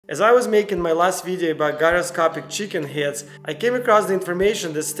As I was making my last video about gyroscopic chicken heads, I came across the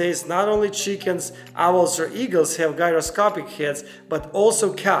information that states not only chickens, owls or eagles have gyroscopic heads, but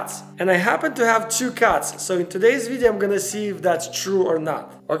also cats. And I happen to have 2 cats, so in today's video I'm gonna see if that's true or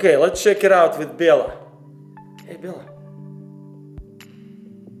not. Okay, let's check it out with Bella. Hey Bella.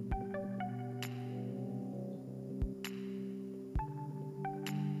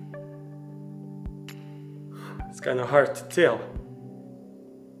 It's kind of hard to tell.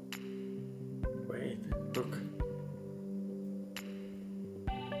 Wait, look.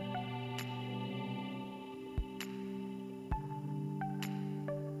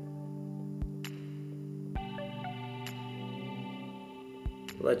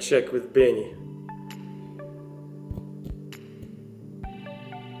 Let's check with Benny.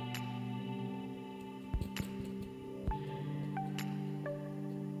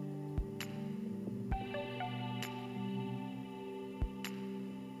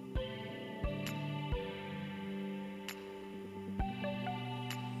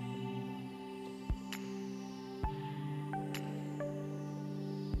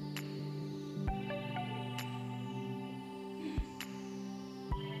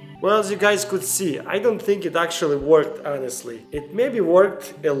 Well, as you guys could see, I don't think it actually worked, honestly. It maybe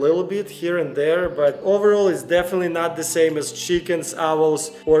worked a little bit here and there, but overall it's definitely not the same as chickens,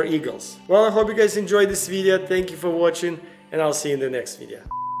 owls or eagles. Well, I hope you guys enjoyed this video. Thank you for watching, and I'll see you in the next video.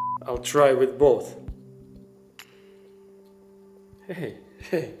 I'll try with both. Hey,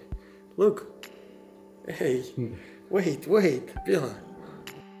 look. Hey, wait, Bella.